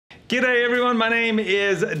G'day everyone, my name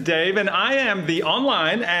is Dave and I am the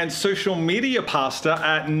online and social media pastor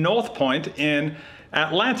at North Point in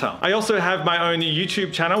Atlanta. I also have my own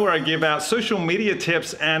YouTube channel where I give out social media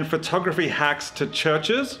tips and photography hacks to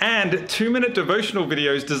churches, and 2-minute devotional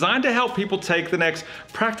videos designed to help people take the next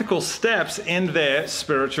practical steps in their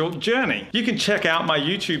spiritual journey. You can check out my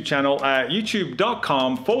YouTube channel at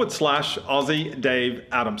youtube.com/Aussie Dave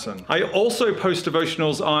Adamson. I also post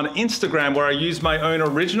devotionals on Instagram where I use my own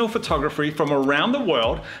original photography from around the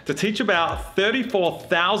world to teach about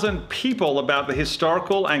 34,000 people about the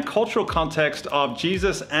historical and cultural context of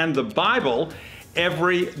Jesus and the Bible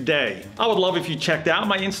every day. I would love if you checked out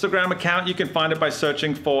my Instagram account. You can find it by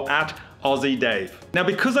searching for @AussieDave. Now,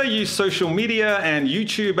 because I use social media and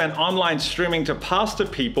YouTube and online streaming to pastor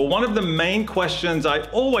people, one of the main questions I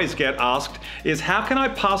always get asked is how can I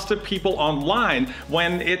pastor people online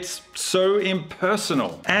when it's so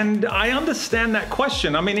impersonal? And I understand that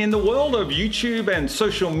question. I mean, in the world of YouTube and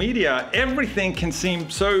social media, everything can seem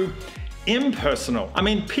so impersonal. I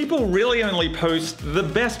mean, people really only post the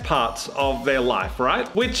best parts of their life, right?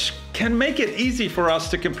 Which can make it easy for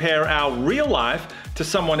us to compare our real life to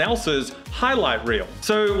someone else's highlight reel.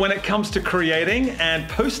 So when it comes to creating and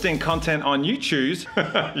posting content on YouTube,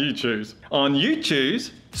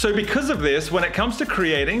 so because of this, when it comes to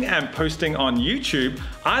creating and posting on YouTube,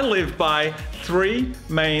 I live by 3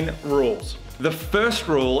 main rules. The first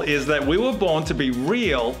rule is that we were born to be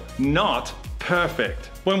real, not perfect.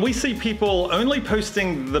 When we see people only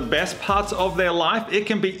posting the best parts of their life, it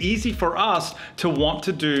can be easy for us to want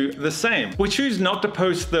to do the same. We choose not to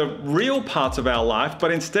post the real parts of our life,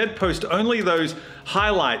 but instead post only those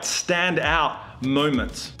highlights, stand out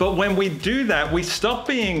moments. But when we do that, we stop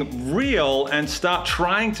being real and start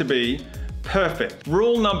trying to be perfect.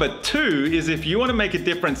 Rule number 2 is if you want to make a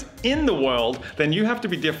difference in the world, then you have to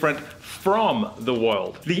be different from the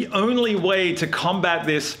world. The only way to combat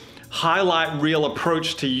this highlight reel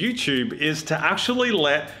approach to YouTube is to actually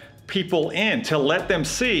let people in, to let them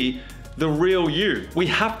see the real you. We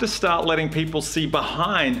have to start letting people see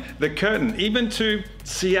behind the curtain, even to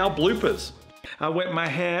see our bloopers. I wet my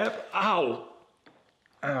hair. Ow.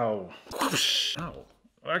 Ow. Ow.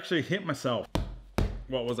 I actually hit myself.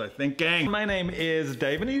 What was I thinking? My name is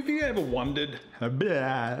Dave, and have you ever wondered?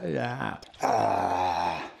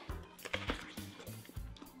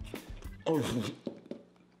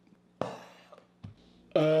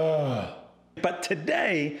 But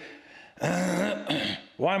today,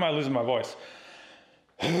 why am I losing my voice?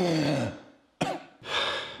 I'm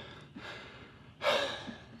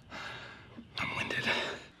winded.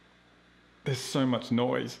 There's so much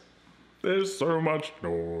noise. There's so much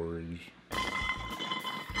noise.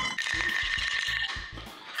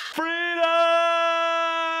 Freedom!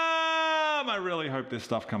 I really hope this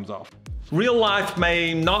stuff comes off. Real life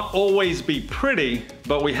may not always be pretty,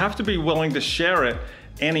 but we have to be willing to share it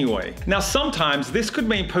anyway. Now, sometimes this could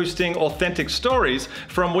mean posting authentic stories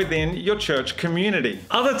from within your church community.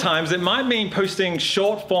 Other times it might mean posting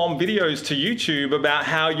short form videos to YouTube about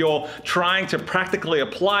how you're trying to practically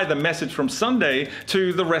apply the message from Sunday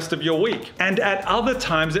to the rest of your week. And at other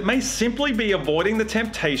times it may simply be avoiding the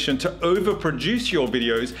temptation to overproduce your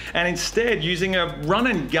videos and instead using a run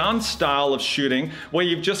and gun style of shooting where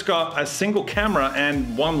you've just got a single camera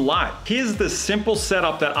and one light. Here's the simple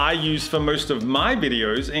setup that I use for most of my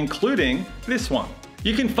videos, including this one.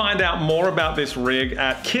 You can find out more about this rig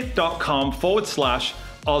at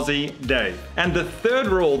kit.com/Aussie Dave. And the third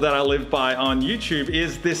rule that I live by on YouTube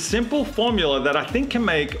is this simple formula that I think can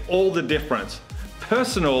make all the difference.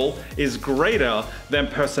 Personal is greater than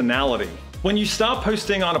personality. When you start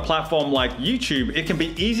posting on a platform like YouTube, it can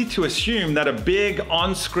be easy to assume that a big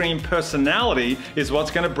on-screen personality is what's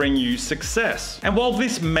going to bring you success. And while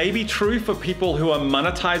this may be true for people who are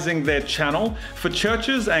monetizing their channel, for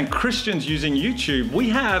churches and Christians using YouTube, we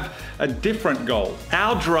have a different goal.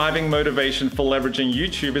 Our driving motivation for leveraging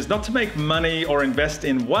YouTube is not to make money or invest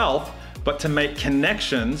in wealth, but to make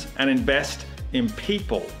connections and invest in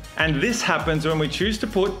people. And this happens when we choose to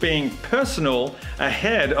put being personal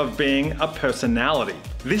ahead of being a personality.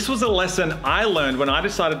 This was a lesson I learned when I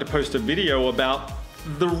decided to post a video about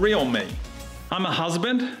the real me. I'm a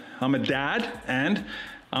husband, I'm a dad, and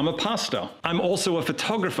I'm a pastor. I'm also a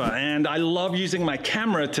photographer, and I love using my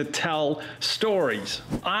camera to tell stories.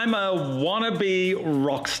 I'm a wannabe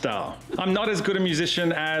rock star. I'm not as good a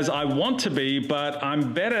musician as I want to be, but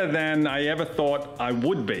I'm better than I ever thought I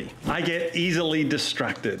would be. I get easily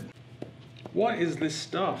distracted. What is this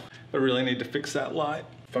stuff? I really need to fix that light.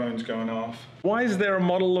 Phone's going off. Why is there a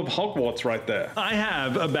model of Hogwarts right there? I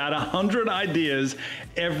have about 100 ideas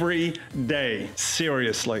every day.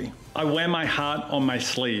 Seriously. I wear my heart on my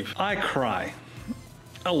sleeve. I cry.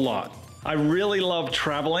 A lot. I really love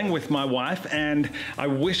traveling with my wife, and I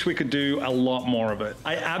wish we could do a lot more of it.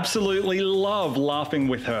 I absolutely love laughing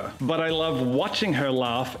with her, but I love watching her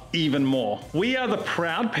laugh even more. We are the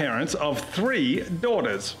proud parents of 3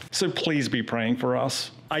 daughters, so please be praying for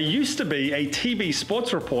us. I used to be a TV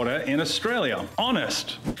sports reporter in Australia.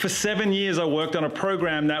 Honest. For 7 years, I worked on a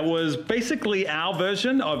program that was basically our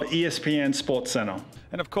version of ESPN SportsCenter.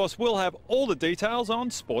 And of course, we'll have all the details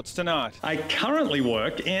on Sports Tonight. I currently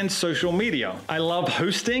work in social media. I love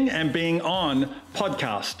hosting and being on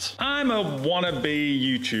podcasts. I'm a wannabe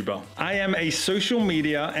YouTuber. I am a social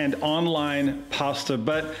media and online pastor,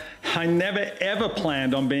 but I never ever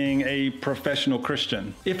planned on being a professional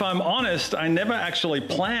Christian. If I'm honest, I never actually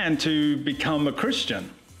planned to become a Christian.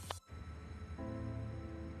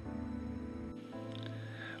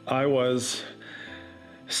 I was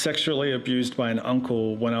sexually abused by an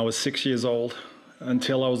uncle when I was 6 years old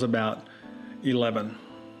until I was about 11.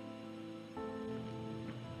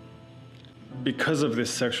 Because of this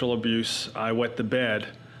sexual abuse, I wet the bed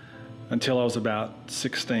until I was about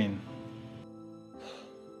 16.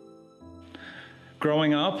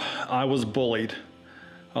 Growing up, I was bullied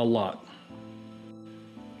a lot.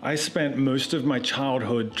 I spent most of my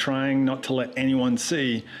childhood trying not to let anyone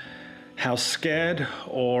see how scared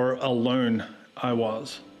or alone I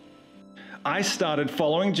was. I started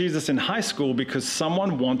following Jesus in high school because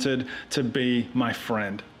someone wanted to be my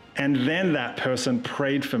friend. And then that person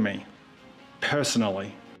prayed for me,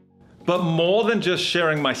 personally. But more than just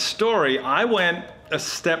sharing my story, I went a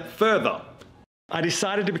step further. I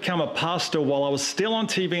decided to become a pastor while I was still on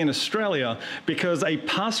TV in Australia because a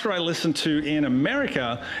pastor I listened to in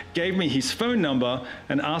America gave me his phone number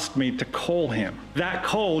and asked me to call him. That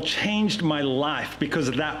call changed my life because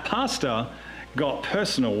that pastor got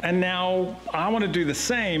personal. And now I want to do the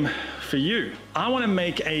same for you. I want to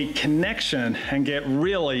make a connection and get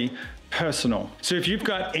really personal. So if you've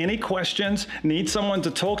got any questions, need someone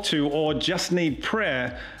to talk to, or just need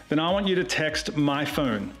prayer, then I want you to text my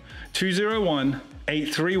phone,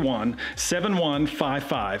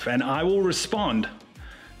 201-831-7155, and I will respond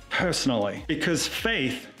personally because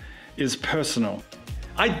faith is personal.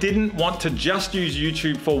 I didn't want to just use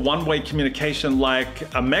YouTube for one-way communication like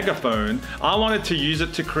a megaphone. I wanted to use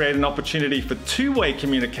it to create an opportunity for two-way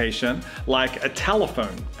communication like a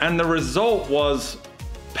telephone. And the result was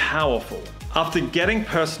powerful. After getting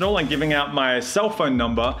personal and giving out my cell phone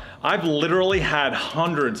number, I've literally had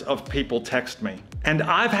hundreds of people text me. And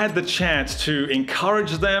I've had the chance to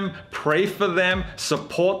encourage them, pray for them,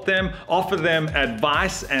 support them, offer them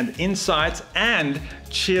advice and insights, and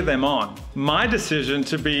cheer them on. My decision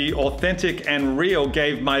to be authentic and real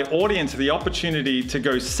gave my audience the opportunity to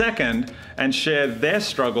go second and share their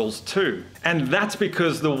struggles too. And that's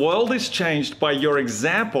because the world is changed by your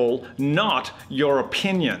example, not your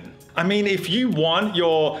opinion. I mean, if you want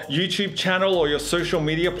your YouTube channel or your social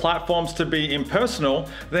media platforms to be impersonal,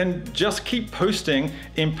 then just keep posting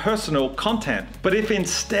impersonal content. But if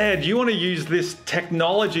instead you want to use this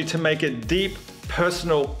technology to make a deep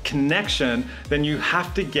personal connection, then you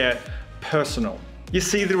have to get personal. You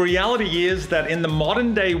see, the reality is that in the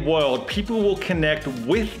modern day world, people will connect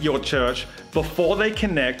with your church before they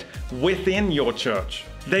connect within your church.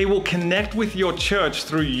 They will connect with your church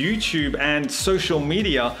through YouTube and social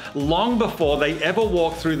media long before they ever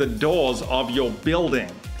walk through the doors of your building.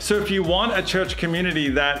 So if you want a church community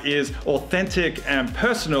that is authentic and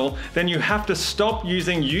personal, then you have to stop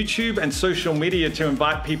using YouTube and social media to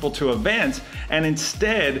invite people to events and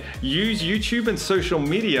instead use YouTube and social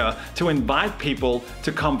media to invite people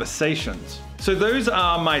to conversations. So those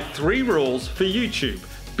are my 3 rules for YouTube.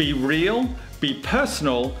 Be real, be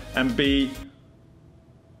personal, and be...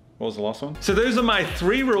 What was the last one? So those are my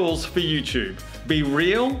 3 rules for YouTube. Be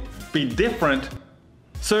real, be different.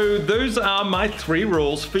 So those are my 3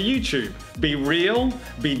 rules for YouTube. Be real,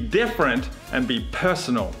 be different, and be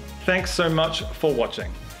personal. Thanks so much for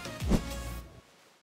watching.